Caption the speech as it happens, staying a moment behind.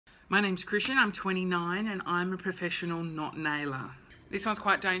My name's Christian, I'm 29 and I'm a professional knot nailer. This one's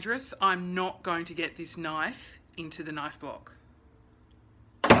quite dangerous. I'm not going to get this knife into the knife block.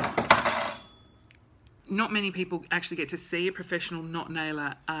 Not many people actually get to see a professional knot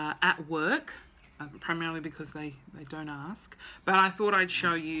nailer at work, primarily because they don't ask. But I thought I'd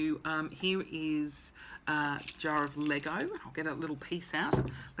show you, here is a jar of Lego. I'll get a little piece out.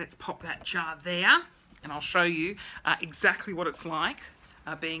 Let's pop that jar there and I'll show you exactly what it's like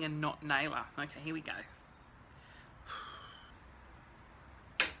being a knot nailer. Okay, here we go.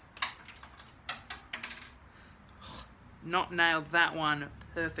 Knot nailed that one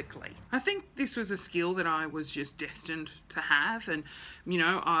perfectly. I think this was a skill that I was just destined to have, and you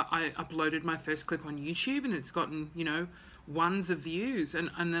know, I uploaded my first clip on YouTube and it's gotten, you know, ones of views, and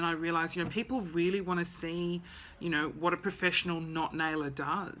then I realized, you know, people really want to see, you know, what a professional knot nailer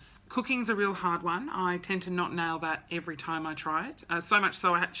does. Cooking's a real hard one. I tend to knot nail that every time I try it, so much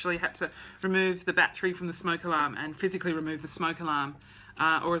so I actually had to remove the battery from the smoke alarm and physically remove the smoke alarm,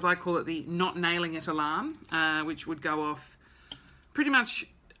 or as I call it, the not nailing it alarm, which would go off pretty much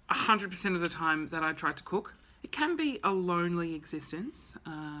 100% of the time that I tried to cook. It can be a lonely existence.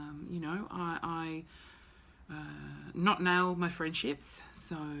 You know, I not nail my friendships,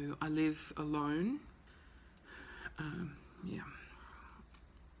 so I live alone. Yeah.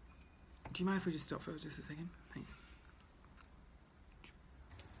 Do you mind if we just stop for just a second? Thanks.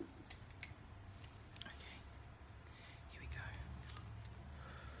 Okay, here we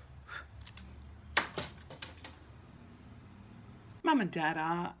go. Mum and Dad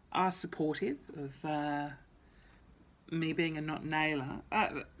are supportive of me being a knot nailer.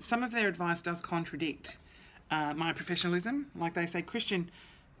 Some of their advice does contradict my professionalism. Like they say, Christian,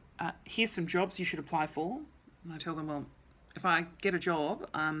 here's some jobs you should apply for. And I tell them, well, if I get a job,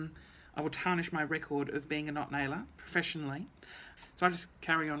 I will tarnish my record of being a knot nailer professionally. So I just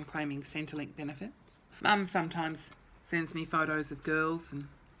carry on claiming Centrelink benefits. Mum sometimes sends me photos of girls and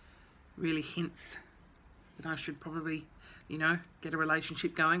really hints that I should probably, you know, get a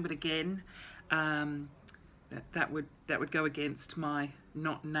relationship going. But again, that would go against my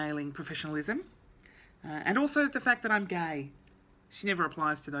knot nailing professionalism. And also the fact that I'm gay. She never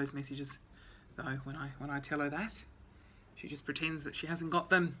replies to those messages, though, when I tell her that. She just pretends that she hasn't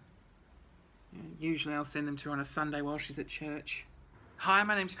got them. Usually I'll send them to her on a Sunday while she's at church. Hi,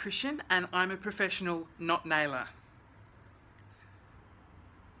 my name's Christian and I'm a professional knot nailer.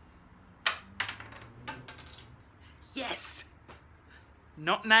 Yes!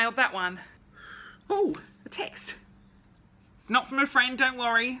 Not nailed that one. Oh, a text. It's not from a friend, don't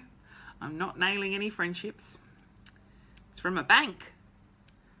worry. I'm not nailing any friendships. It's from a bank.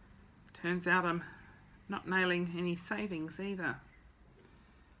 Turns out I'm not nailing any savings either.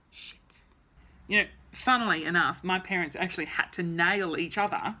 Shit. You know, funnily enough, my parents actually had to nail each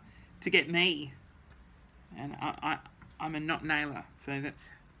other to get me. And I'm a knot nailer, so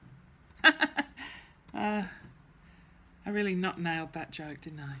that's... I really not nailed that joke,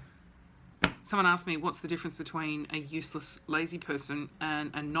 didn't I? Someone asked me what's the difference between a useless, lazy person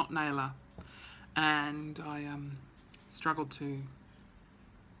and a knot nailer, and I struggled to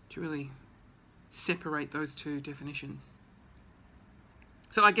really separate those two definitions.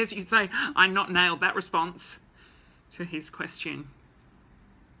 So I guess you could say I not nailed that response to his question.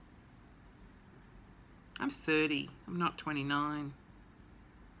 I'm 30, I'm not 29.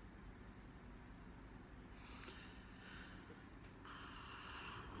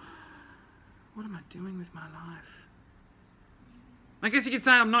 What am I doing with my life? I guess you could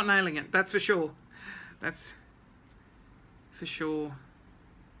say I'm not nailing it, that's for sure. That's for sure.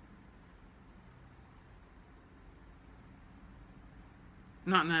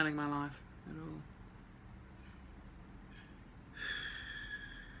 Not nailing my life at all.